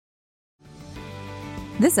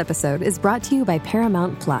This episode is brought to you by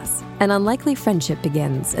Paramount Plus. An unlikely friendship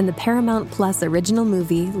begins in the Paramount Plus original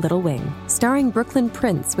movie Little Wing, starring Brooklyn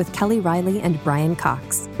Prince with Kelly Riley and Brian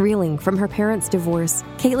Cox. Reeling from her parents' divorce,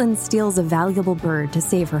 Caitlin steals a valuable bird to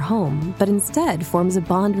save her home, but instead forms a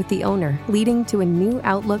bond with the owner, leading to a new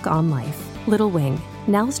outlook on life. Little Wing,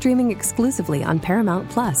 now streaming exclusively on Paramount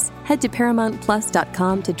Plus. Head to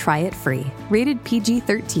ParamountPlus.com to try it free. Rated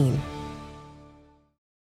PG-13.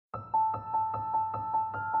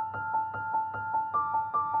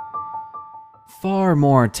 Far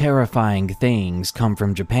more terrifying things come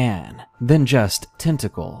from Japan than just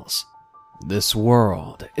tentacles. This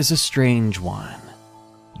world is a strange one.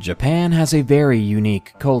 Japan has a very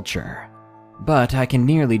unique culture, but I can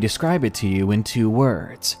nearly describe it to you in 2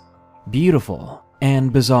 words: beautiful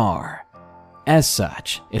and bizarre. As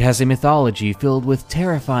such, it has a mythology filled with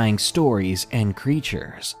terrifying stories and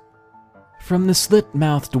creatures. From the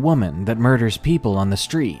slit-mouthed woman that murders people on the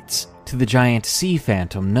streets to the giant sea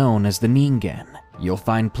phantom known as the Ningen, you'll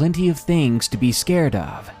find plenty of things to be scared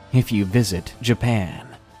of if you visit Japan.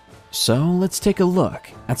 So let's take a look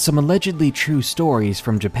at some allegedly true stories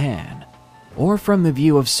from Japan, or from the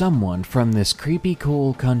view of someone from this creepy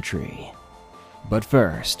cool country. But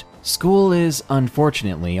first, school is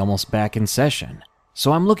unfortunately almost back in session,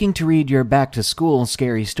 so I'm looking to read your back-to-school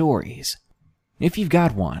scary stories. If you've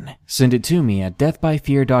got one, send it to me at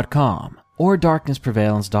deathbyfear.com or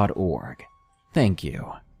darknessprevails.org. Thank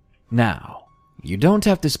you. Now, you don't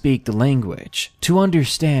have to speak the language to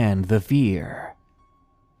understand the fear.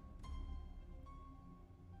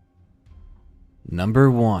 Number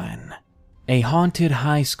 1. A Haunted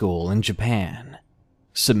High School in Japan.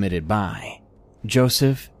 Submitted by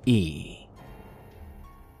Joseph E.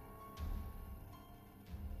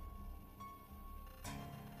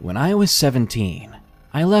 When I was 17,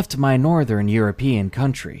 I left my northern European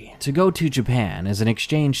country to go to Japan as an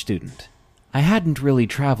exchange student. I hadn't really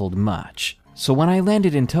traveled much, so when I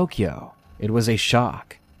landed in Tokyo, it was a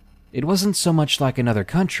shock. It wasn't so much like another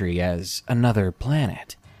country as another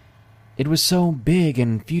planet. It was so big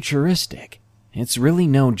and futuristic. It's really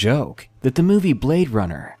no joke that the movie Blade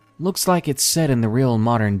Runner looks like it's set in the real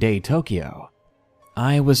modern-day Tokyo.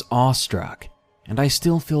 I was awestruck, and I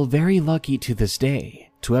still feel very lucky to this day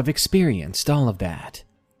to have experienced all of that.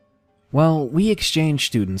 Well, we exchange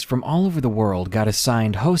students from all over the world got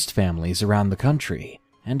assigned host families around the country,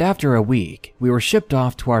 and after a week, we were shipped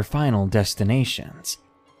off to our final destinations.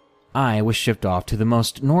 I was shipped off to the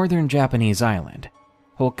most northern Japanese island,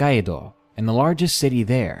 Hokkaido, and the largest city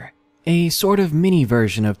there, a sort of mini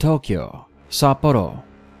version of Tokyo, Sapporo.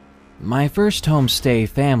 My first homestay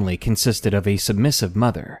family consisted of a submissive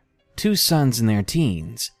mother, 2 sons in their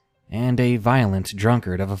teens, and a violent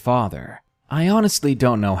drunkard of a father. I honestly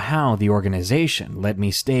don't know how the organization let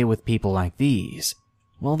me stay with people like these.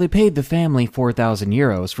 Well, they paid the family 4,000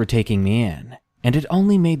 euros for taking me in, and it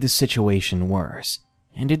only made the situation worse.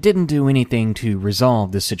 And it didn't do anything to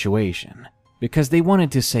resolve the situation, because they wanted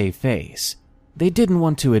to save face. They didn't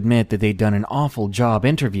want to admit that they'd done an awful job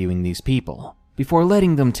interviewing these people before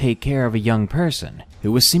letting them take care of a young person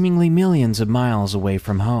who was seemingly millions of miles away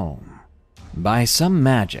from home. By some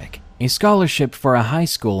magic, a scholarship for a high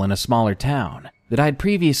school in a smaller town that I'd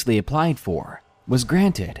previously applied for was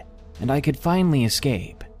granted, and I could finally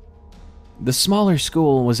escape. The smaller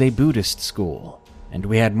school was a Buddhist school, and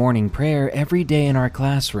we had morning prayer every day in our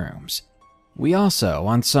classrooms. We also,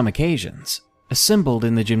 on some occasions, assembled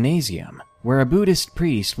in the gymnasium, where a Buddhist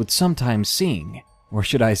priest would sometimes sing, or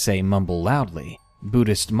should I say mumble loudly,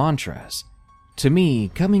 Buddhist mantras. To me,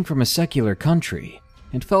 coming from a secular country,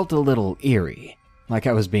 it felt a little eerie, like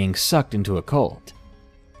I was being sucked into a cult.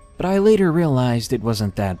 But I later realized it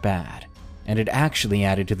wasn't that bad, and it actually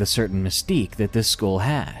added to the certain mystique that this school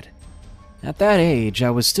had. At that age,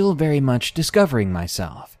 I was still very much discovering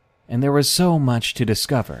myself, and there was so much to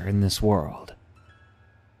discover in this world.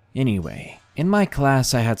 Anyway, in my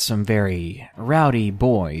class I had some very rowdy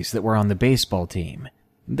boys that were on the baseball team.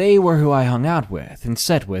 They were who I hung out with and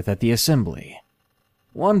sat with at the assembly.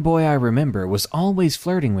 One boy I remember was always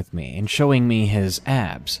flirting with me and showing me his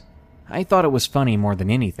abs. I thought it was funny more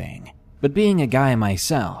than anything, but being a guy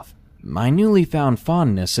myself, my newly found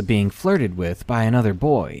fondness of being flirted with by another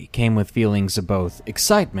boy came with feelings of both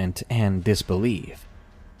excitement and disbelief.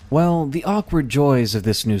 Well, the awkward joys of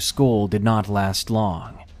this new school did not last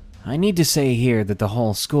long. I need to say here that the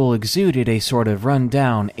whole school exuded a sort of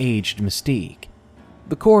run-down, aged mystique.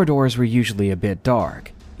 The corridors were usually a bit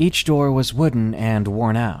dark. Each door was wooden and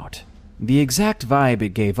worn out. The exact vibe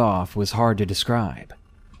it gave off was hard to describe,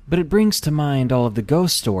 but it brings to mind all of the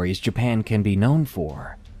ghost stories Japan can be known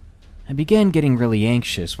for. I began getting really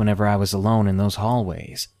anxious whenever I was alone in those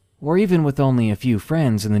hallways, or even with only a few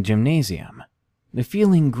friends in the gymnasium. The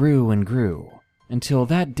feeling grew and grew, until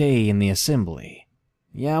that day in the assembly.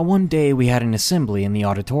 Yeah, one day we had an assembly in the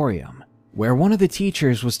auditorium, where one of the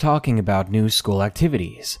teachers was talking about new school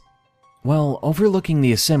activities. Well, overlooking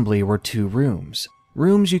the assembly were 2 rooms.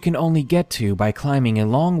 Rooms you can only get to by climbing a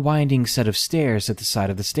long winding set of stairs at the side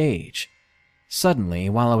of the stage. Suddenly,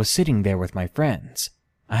 while I was sitting there with my friends,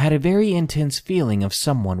 I had a very intense feeling of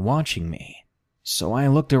someone watching me. So I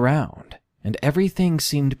looked around, and everything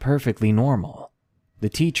seemed perfectly normal. The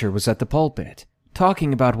teacher was at the pulpit,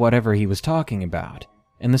 talking about whatever he was talking about,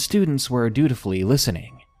 and the students were dutifully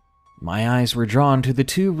listening. My eyes were drawn to the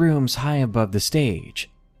 2 rooms high above the stage,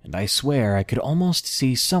 and I swear I could almost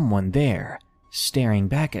see someone there, staring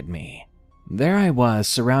back at me. There I was,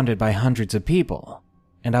 surrounded by hundreds of people,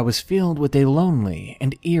 and I was filled with a lonely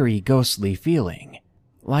and eerie ghostly feeling,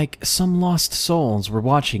 like some lost souls were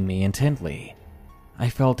watching me intently.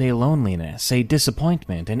 I felt a loneliness, a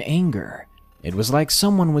disappointment, and anger. It was like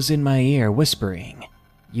someone was in my ear whispering,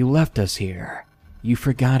 "You left us here. You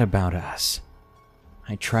forgot about us."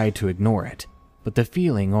 I tried to ignore it, but the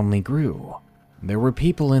feeling only grew. There were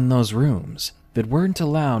people in those rooms that weren't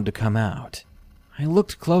allowed to come out. I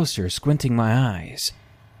looked closer, squinting my eyes,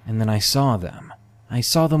 and then I saw them. I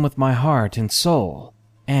saw them with my heart and soul,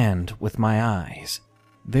 and with my eyes.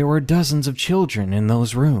 There were dozens of children in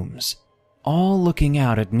those rooms, all looking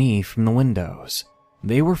out at me from the windows.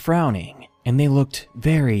 They were frowning, and they looked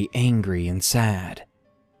very angry and sad.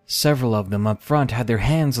 Several of them up front had their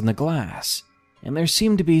hands on the glass, and there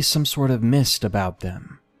seemed to be some sort of mist about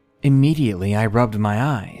them. Immediately, I rubbed my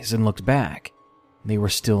eyes and looked back. They were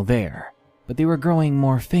still there, but they were growing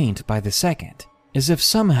more faint by the second, as if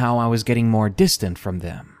somehow I was getting more distant from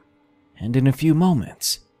them. And in a few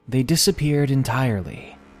moments, they disappeared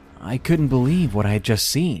entirely. I couldn't believe what I had just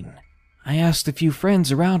seen. I asked a few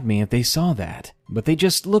friends around me if they saw that, but they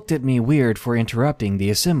just looked at me weird for interrupting the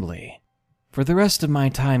assembly. For the rest of my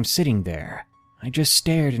time sitting there, I just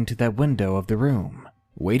stared into that window of the room,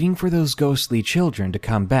 waiting for those ghostly children to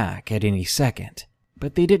come back at any second.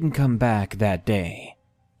 But they didn't come back that day.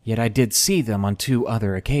 Yet I did see them on 2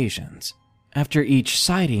 other occasions. After each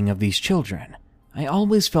sighting of these children, I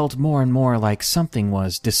always felt more and more like something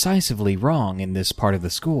was decisively wrong in this part of the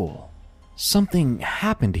school. Something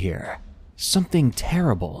happened here. Something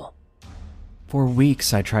terrible. For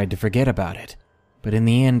weeks I tried to forget about it, but in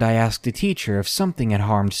the end I asked the teacher if something had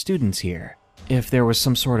harmed students here, if there was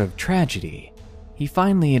some sort of tragedy. He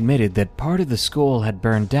finally admitted that part of the school had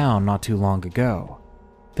burned down not too long ago,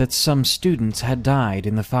 that some students had died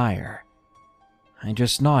in the fire. I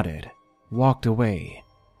just nodded, walked away,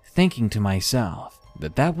 thinking to myself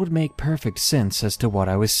that that would make perfect sense as to what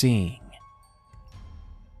I was seeing.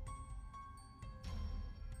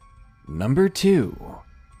 Number 2.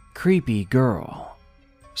 Creepy Girl.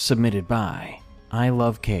 Submitted by I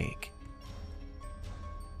Love Cake.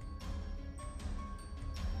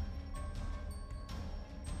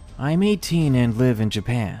 I'm 18 and live in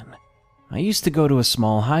Japan. I used to go to a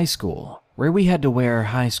small high school where we had to wear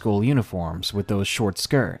high school uniforms with those short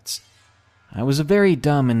skirts. I was a very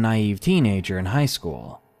dumb and naive teenager in high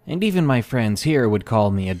school, and even my friends here would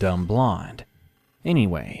call me a dumb blonde.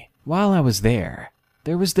 Anyway, while I was there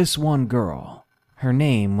was this one girl. Her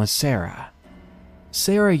name was Sarah.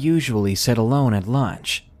 Sarah usually sat alone at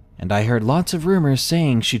lunch, and I heard lots of rumors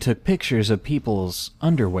saying she took pictures of people's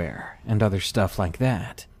underwear and other stuff like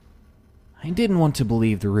that. I didn't want to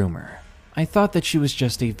believe the rumor. I thought that she was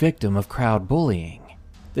just a victim of crowd bullying,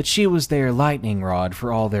 that she was their lightning rod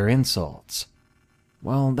for all their insults.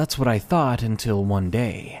 Well, that's what I thought until one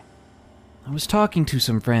day. I was talking to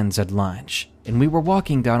some friends at lunch, and we were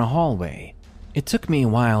walking down a hallway. It took me a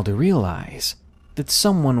while to realize that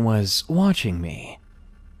someone was watching me.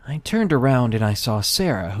 I turned around and I saw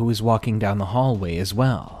Sarah, who was walking down the hallway as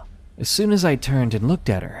well. As soon as I turned and looked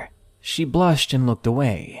at her, she blushed and looked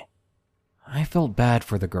away. I felt bad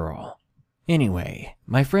for the girl. Anyway,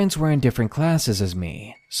 my friends were in different classes as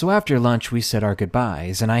me, so after lunch we said our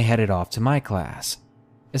goodbyes and I headed off to my class.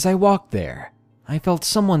 As I walked there, I felt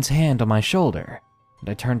someone's hand on my shoulder, and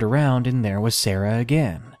I turned around and there was Sarah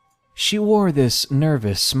again. She wore this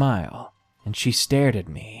nervous smile, and she stared at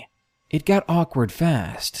me. It got awkward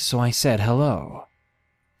fast, so I said hello.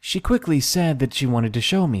 She quickly said that she wanted to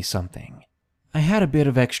show me something. I had a bit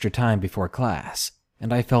of extra time before class,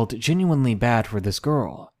 and I felt genuinely bad for this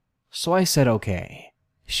girl, so I said okay.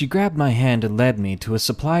 She grabbed my hand and led me to a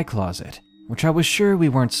supply closet, which I was sure we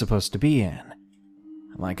weren't supposed to be in.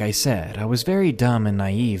 Like I said, I was very dumb and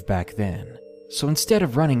naive back then, so instead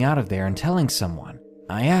of running out of there and telling someone,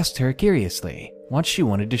 I asked her curiously what she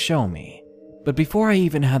wanted to show me, but before I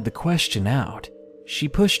even had the question out, she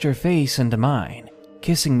pushed her face into mine,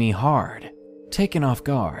 kissing me hard. Taken off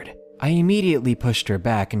guard, I immediately pushed her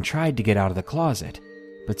back and tried to get out of the closet,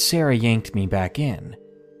 but Sarah yanked me back in.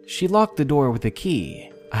 She locked the door with a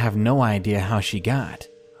key. I have no idea how she got.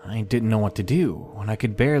 I didn't know what to do when I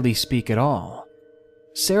could barely speak at all.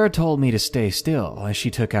 Sarah told me to stay still as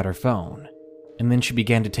she took out her phone, and then she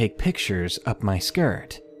began to take pictures up my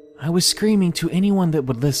skirt. I was screaming to anyone that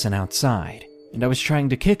would listen outside, and I was trying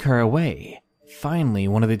to kick her away. Finally,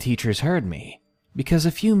 one of the teachers heard me, because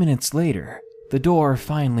a few minutes later, the door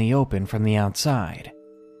finally opened from the outside.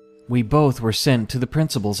 We both were sent to the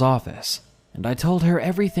principal's office, and I told her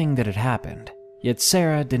everything that had happened, yet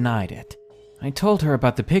Sarah denied it. I told her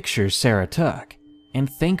about the pictures Sarah took, and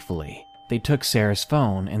thankfully, they took Sarah's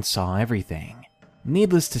phone and saw everything.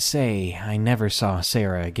 Needless to say, I never saw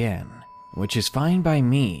Sarah again, which is fine by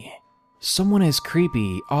me. Someone as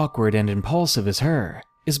creepy, awkward, and impulsive as her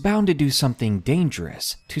is bound to do something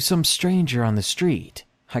dangerous to some stranger on the street.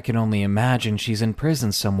 I can only imagine she's in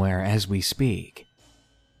prison somewhere as we speak.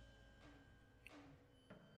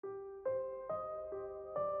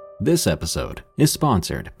 This episode is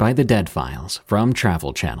sponsored by The Dead Files from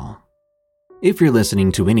Travel Channel. If you're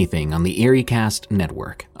listening to anything on the EerieCast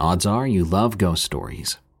network, odds are you love ghost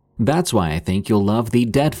stories. That's why I think you'll love The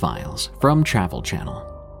Dead Files from Travel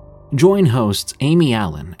Channel. Join hosts Amy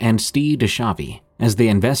Allen and Steve DeShavi as they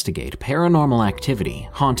investigate paranormal activity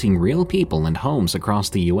haunting real people and homes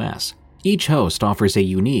across the U.S. Each host offers a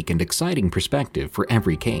unique and exciting perspective for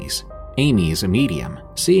every case. Amy is a medium,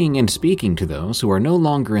 seeing and speaking to those who are no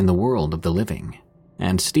longer in the world of the living.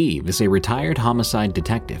 And Steve is a retired homicide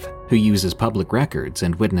detective who uses public records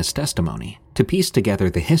and witness testimony to piece together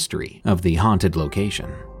the history of the haunted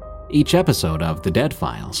location. Each episode of The Dead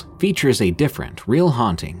Files features a different, real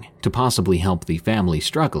haunting to possibly help the family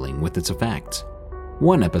struggling with its effects.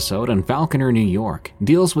 One episode on Falconer, New York,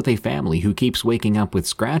 deals with a family who keeps waking up with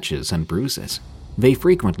scratches and bruises. They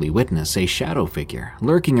frequently witness a shadow figure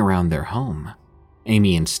lurking around their home.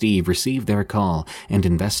 Amy and Steve receive their call and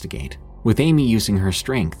investigate, with Amy using her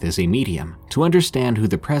strength as a medium to understand who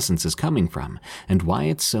the presence is coming from and why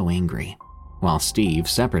it's so angry, while Steve,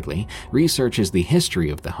 separately, researches the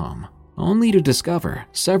history of the home, only to discover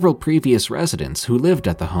several previous residents who lived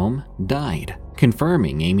at the home died,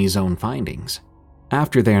 confirming Amy's own findings.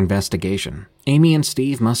 After their investigation, Amy and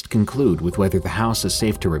Steve must conclude with whether the house is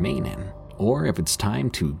safe to remain in, or if it's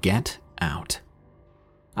time to get out.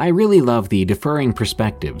 I really love the differing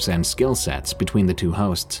perspectives and skill sets between the two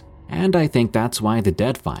hosts, and I think that's why The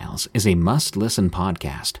Dead Files is a must-listen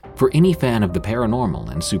podcast for any fan of the paranormal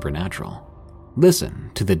and supernatural. Listen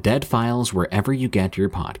to The Dead Files wherever you get your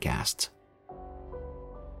podcasts.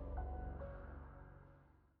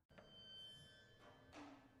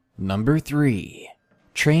 Number 3.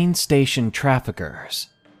 Train Station Traffickers.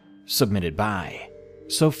 Submitted by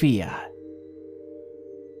Sophia.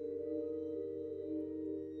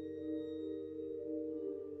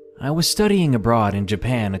 I was studying abroad in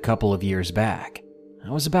Japan a couple of years back.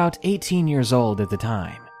 I was about 18 years old at the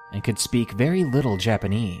time and could speak very little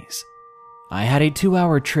Japanese. I had a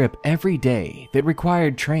 2-hour trip every day that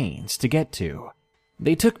required trains to get to.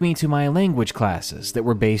 They took me to my language classes that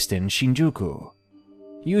were based in Shinjuku.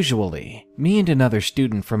 Usually, me and another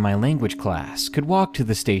student from my language class could walk to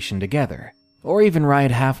the station together, or even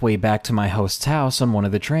ride halfway back to my host's house on one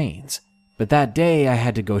of the trains. But that day I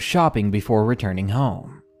had to go shopping before returning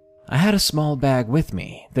home. I had a small bag with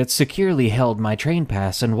me that securely held my train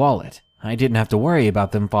pass and wallet. I didn't have to worry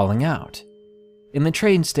about them falling out. In the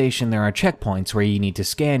train station, there are checkpoints where you need to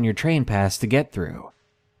scan your train pass to get through.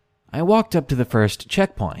 I walked up to the first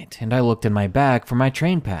checkpoint and I looked in my bag for my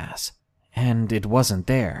train pass, and it wasn't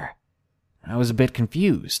there. I was a bit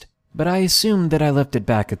confused, but I assumed that I left it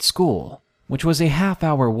back at school, which was a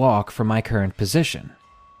half-hour walk from my current position.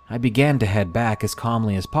 I began to head back as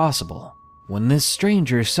calmly as possible, when this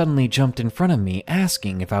stranger suddenly jumped in front of me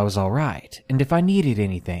asking if I was alright and if I needed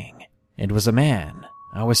anything. It was a man.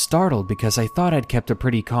 I was startled because I thought I'd kept a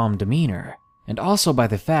pretty calm demeanor, and also by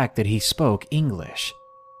the fact that he spoke English.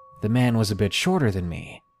 The man was a bit shorter than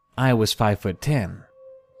me. I was 5'10".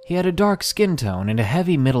 He had a dark skin tone and a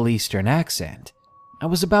heavy Middle Eastern accent. I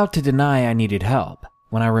was about to deny I needed help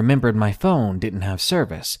when I remembered my phone didn't have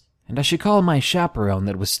service and I should call my chaperone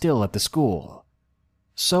that was still at the school.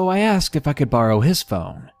 So I asked if I could borrow his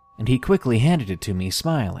phone, and he quickly handed it to me,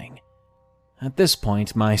 smiling. At this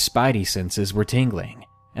point, my spidey senses were tingling,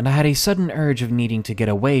 and I had a sudden urge of needing to get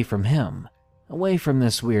away from him, away from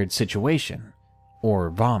this weird situation, or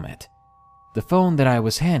vomit. The phone that I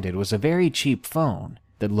was handed was a very cheap phone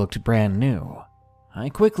that looked brand new. I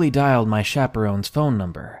quickly dialed my chaperone's phone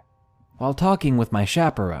number. While talking with my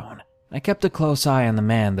chaperone, I kept a close eye on the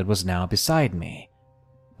man that was now beside me.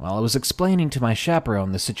 While I was explaining to my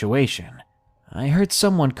chaperone the situation, I heard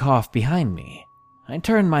someone cough behind me. I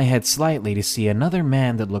turned my head slightly to see another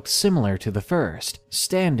man that looked similar to the first,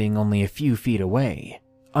 standing only a few feet away,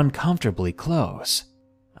 uncomfortably close.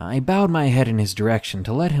 I bowed my head in his direction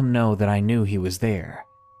to let him know that I knew he was there.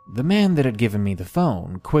 The man that had given me the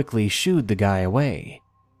phone quickly shooed the guy away.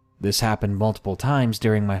 This happened multiple times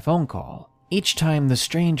during my phone call, each time the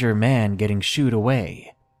stranger man getting shooed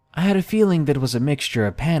away. I had a feeling that it was a mixture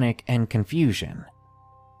of panic and confusion.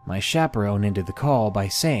 My chaperone ended the call by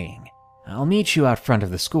saying, "I'll meet you out front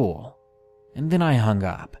of the school," and then I hung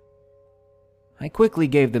up. I quickly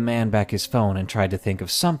gave the man back his phone and tried to think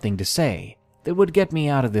of something to say that would get me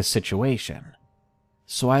out of this situation.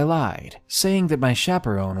 So I lied, saying that my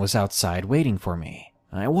chaperone was outside waiting for me.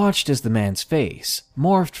 I watched as the man's face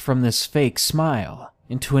morphed from this fake smile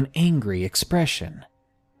into an angry expression.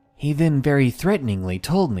 He then very threateningly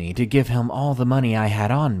told me to give him all the money I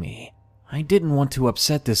had on me. I didn't want to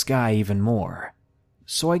upset this guy even more,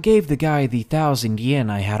 so I gave the guy the 1,000 yen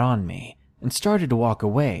I had on me and started to walk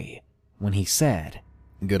away when he said,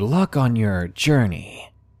 "Good luck on your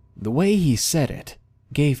journey." The way he said it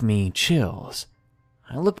gave me chills.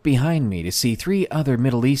 I looked behind me to see 3 other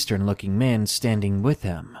Middle Eastern-looking men standing with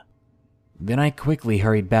him. Then I quickly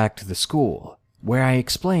hurried back to the school, where I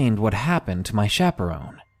explained what happened to my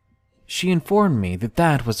chaperone. She informed me that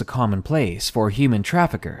that was a common place for human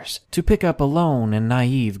traffickers to pick up alone and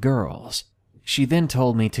naive girls. She then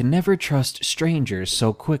told me to never trust strangers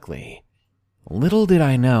so quickly. Little did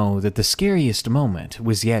I know that the scariest moment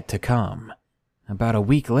was yet to come. About a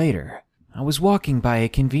week later, I was walking by a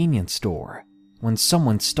convenience store when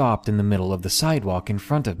someone stopped in the middle of the sidewalk in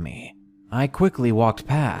front of me. I quickly walked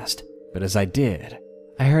past, but as I did,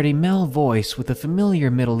 I heard a male voice with a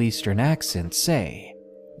familiar Middle Eastern accent say,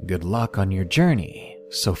 "Good luck on your journey,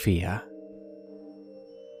 Sophia."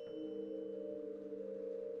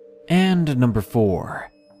 And number 4,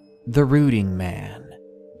 The Rooting Man,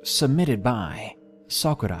 submitted by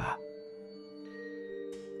Sakura.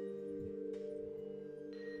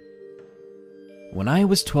 When I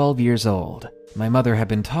was 12 years old, my mother had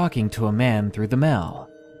been talking to a man through the mail.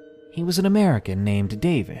 He was an American named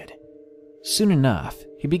David. Soon enough,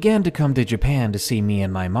 he began to come to Japan to see me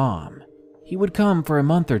and my mom. He would come for a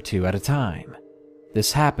month or 2 at a time.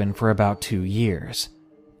 This happened for about 2 years.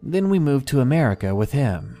 Then we moved to America with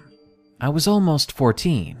him. I was almost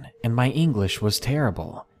 14, and my English was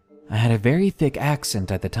terrible. I had a very thick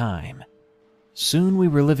accent at the time. Soon we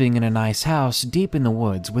were living in a nice house deep in the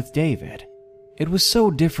woods with David. It was so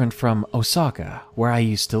different from Osaka, where I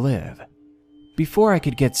used to live. Before I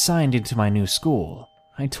could get signed into my new school,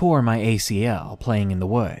 I tore my ACL playing in the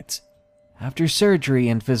woods. After surgery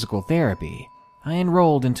and physical therapy, I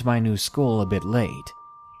enrolled into my new school a bit late.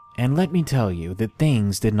 And let me tell you that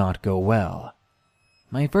things did not go well.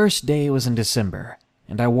 My first day was in December,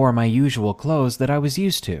 and I wore my usual clothes that I was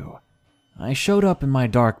used to. I showed up in my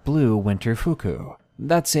dark blue winter fuku.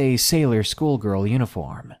 That's a sailor schoolgirl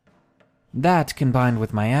uniform. That, combined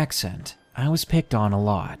with my accent, I was picked on a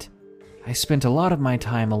lot. I spent a lot of my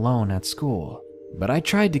time alone at school, but I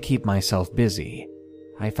tried to keep myself busy.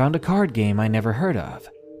 I found a card game I never heard of,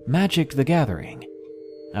 Magic the Gathering.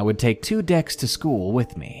 I would take 2 decks to school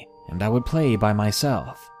with me, and I would play by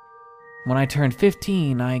myself. When I turned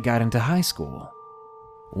 15, I got into high school.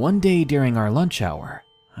 One day during our lunch hour,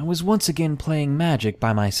 I was once again playing Magic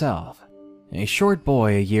by myself. A short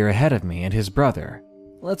boy a year ahead of me and his brother,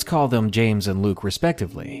 let's call them James and Luke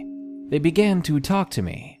respectively, they began to talk to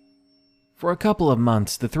me. For a couple of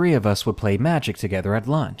months, the 3 of us would play Magic together at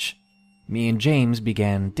lunch. Me and James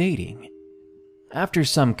began dating. After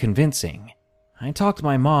some convincing, I talked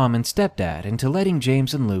my mom and stepdad into letting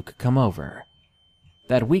James and Luke come over.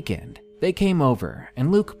 That weekend, they came over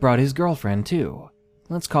and Luke brought his girlfriend too.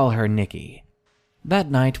 Let's call her Nikki.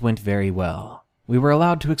 That night went very well. We were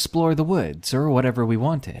allowed to explore the woods or whatever we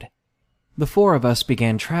wanted. The 4 of us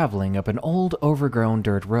began traveling up an old overgrown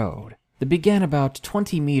dirt road that began about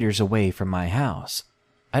 20 meters away from my house.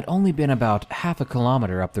 I'd only been about half a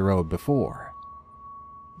kilometer up the road before.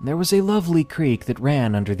 There was a lovely creek that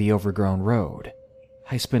ran under the overgrown road.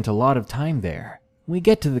 I spent a lot of time there. We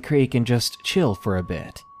get to the creek and just chill for a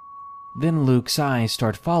bit. Then Luke's eyes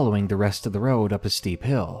start following the rest of the road up a steep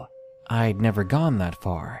hill. I'd never gone that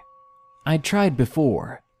far. I'd tried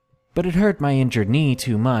before, but it hurt my injured knee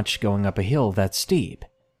too much going up a hill that steep.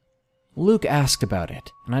 Luke asked about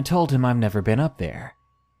it, and I told him I've never been up there.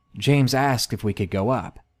 James asked if we could go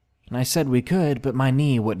up, and I said we could, but my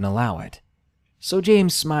knee wouldn't allow it. So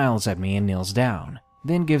James smiles at me and kneels down,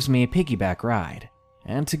 then gives me a piggyback ride,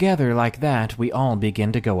 and together like that we all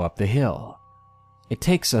begin to go up the hill. It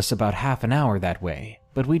takes us about half an hour that way,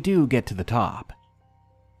 but we do get to the top.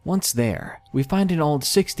 Once there, we find an old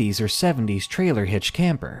 60s or 70s trailer hitch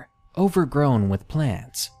camper, overgrown with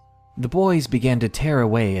plants. The boys began to tear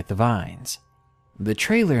away at the vines. The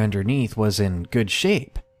trailer underneath was in good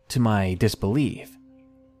shape, to my disbelief.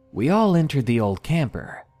 We all entered the old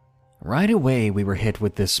camper. Right away we were hit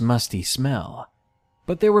with this musty smell,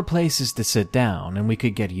 but there were places to sit down and we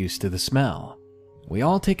could get used to the smell. We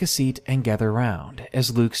all take a seat and gather round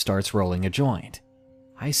as Luke starts rolling a joint.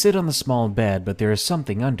 I sit on the small bed, but there is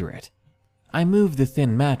something under it. I move the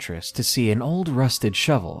thin mattress to see an old rusted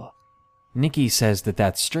shovel. Nikki says that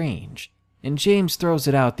that's strange, and James throws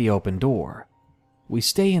it out the open door. We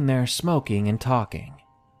stay in there smoking and talking.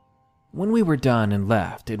 When we were done and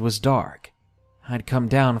left, it was dark. I'd come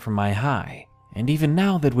down from my high, and even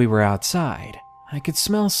now that we were outside, I could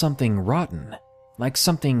smell something rotten, like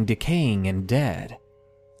something decaying and dead.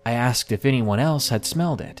 I asked if anyone else had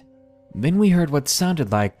smelled it. Then we heard what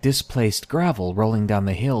sounded like displaced gravel rolling down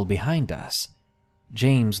the hill behind us.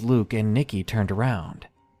 James, Luke, and Nikki turned around,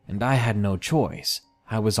 and I had no choice.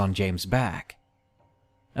 I was on James' back.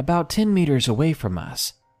 About 10 meters away from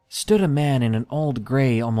us stood a man in an old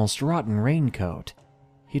gray, almost rotten raincoat.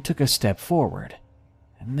 He took a step forward,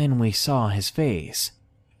 and then we saw his face.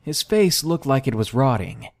 His face looked like it was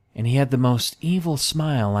rotting, and he had the most evil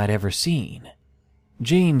smile I'd ever seen.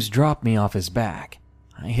 James dropped me off his back.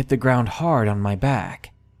 I hit the ground hard on my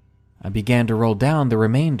back. I began to roll down the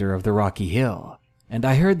remainder of the rocky hill, and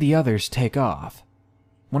I heard the others take off.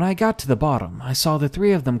 When I got to the bottom, I saw the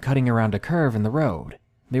 3 of them cutting around a curve in the road.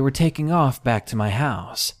 They were taking off back to my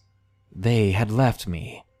house. They had left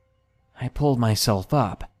me. I pulled myself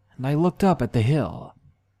up, and I looked up at the hill.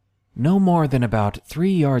 No more than about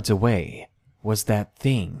 3 yards away was that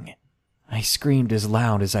thing. I screamed as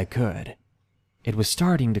loud as I could. It was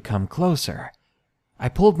starting to come closer. I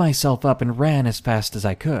pulled myself up and ran as fast as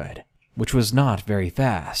I could, which was not very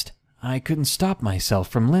fast. I couldn't stop myself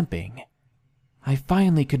from limping. I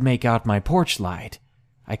finally could make out my porch light.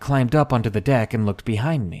 I climbed up onto the deck and looked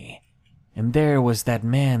behind me, and there was that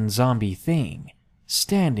man-zombie thing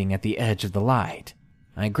standing at the edge of the light.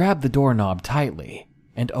 I grabbed the doorknob tightly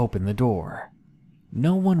and opened the door.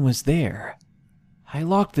 No one was there. I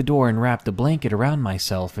locked the door and wrapped a blanket around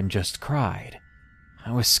myself and just cried.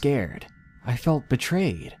 I was scared. I felt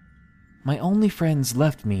betrayed. My only friends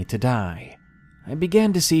left me to die. I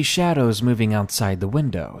began to see shadows moving outside the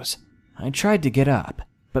windows. I tried to get up,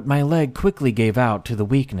 but my leg quickly gave out to the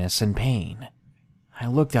weakness and pain. I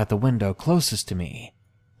looked out the window closest to me,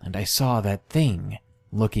 and I saw that thing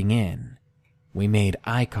looking in. We made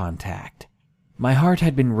eye contact. My heart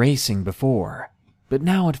had been racing before, but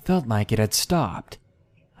now it felt like it had stopped.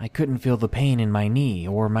 I couldn't feel the pain in my knee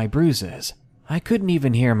or my bruises. I couldn't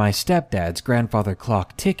even hear my stepdad's grandfather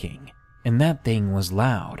clock ticking, and that thing was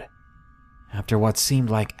loud. After what seemed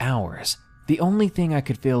like hours, the only thing I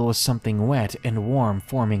could feel was something wet and warm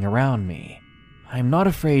forming around me. I'm not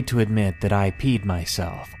afraid to admit that I peed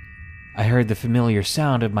myself. I heard the familiar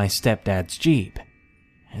sound of my stepdad's Jeep.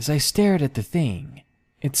 As I stared at the thing,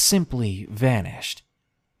 it simply vanished.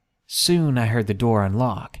 Soon I heard the door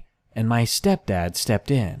unlock, and my stepdad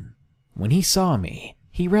stepped in. When he saw me,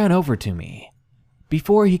 he ran over to me.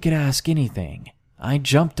 Before he could ask anything, I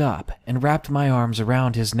jumped up and wrapped my arms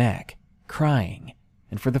around his neck, crying,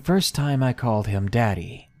 and for the first time I called him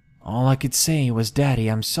Daddy. All I could say was, "Daddy,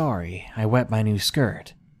 I'm sorry, I wet my new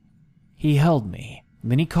skirt." He held me,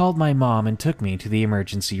 then he called my mom and took me to the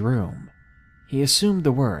emergency room. He assumed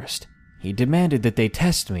the worst. He demanded that they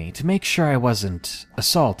test me to make sure I wasn't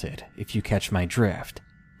assaulted, if you catch my drift.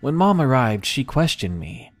 When Mom arrived, she questioned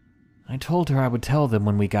me. I told her I would tell them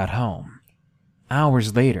when we got home.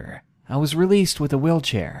 Hours later, I was released with a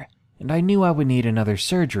wheelchair, and I knew I would need another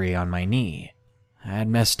surgery on my knee. I had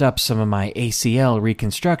messed up some of my ACL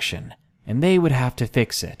reconstruction, and they would have to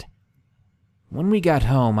fix it. When we got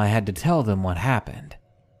home, I had to tell them what happened.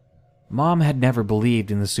 Mom had never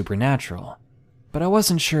believed in the supernatural, but I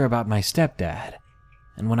wasn't sure about my stepdad,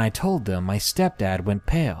 and when I told them, my stepdad went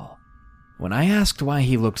pale. When I asked why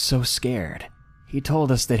he looked so scared, he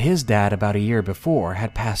told us that his dad about a year before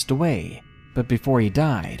had passed away, but before he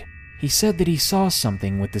died, he said that he saw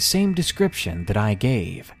something with the same description that I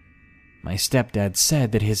gave. My stepdad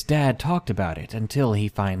said that his dad talked about it until he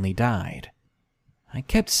finally died. I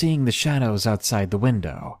kept seeing the shadows outside the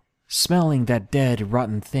window, smelling that dead,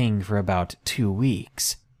 rotten thing for about 2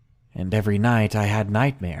 weeks. and every night I had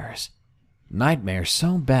nightmares. Nightmares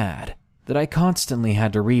so bad that I constantly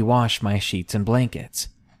had to re-wash my sheets and blankets.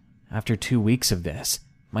 After 2 weeks of this,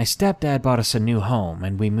 my stepdad bought us a new home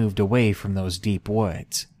and we moved away from those deep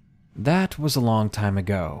woods. That was a long time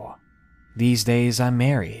ago. These days I'm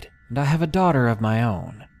married and I have a daughter of my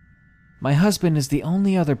own. My husband is the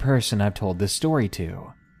only other person I've told this story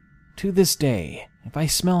to. To this day, if I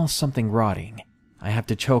smell something rotting, I have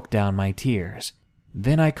to choke down my tears.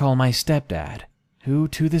 Then I call my stepdad, who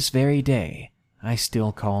to this very day I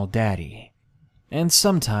still call Daddy. And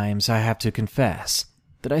sometimes I have to confess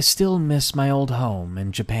that I still miss my old home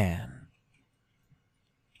in Japan.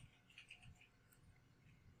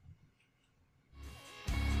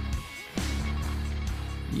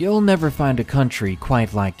 You'll never find a country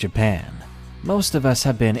quite like Japan. Most of us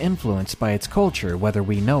have been influenced by its culture whether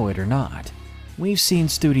we know it or not. We've seen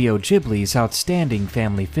Studio Ghibli's outstanding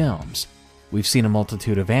family films. We've seen a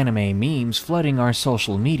multitude of anime memes flooding our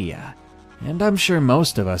social media. And I'm sure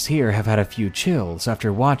most of us here have had a few chills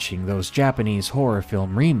after watching those Japanese horror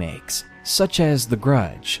film remakes, such as The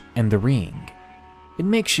Grudge and The Ring. It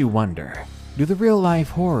makes you wonder, do the real-life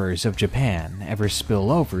horrors of Japan ever spill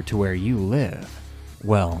over to where you live?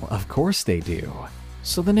 Well, of course they do.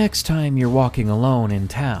 So the next time you're walking alone in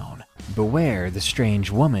town, beware the strange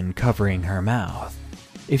woman covering her mouth.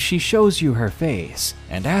 If she shows you her face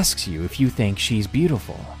and asks you if you think she's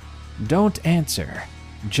beautiful, don't answer,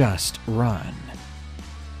 just run.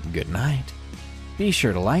 Good night. Be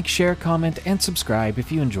sure to like, share, comment, and subscribe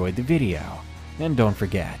if you enjoyed the video. And don't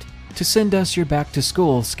forget to send us your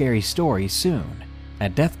back-to-school scary stories soon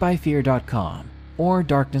at deathbyfear.com or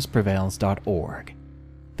darknessprevails.org.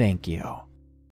 Thank you.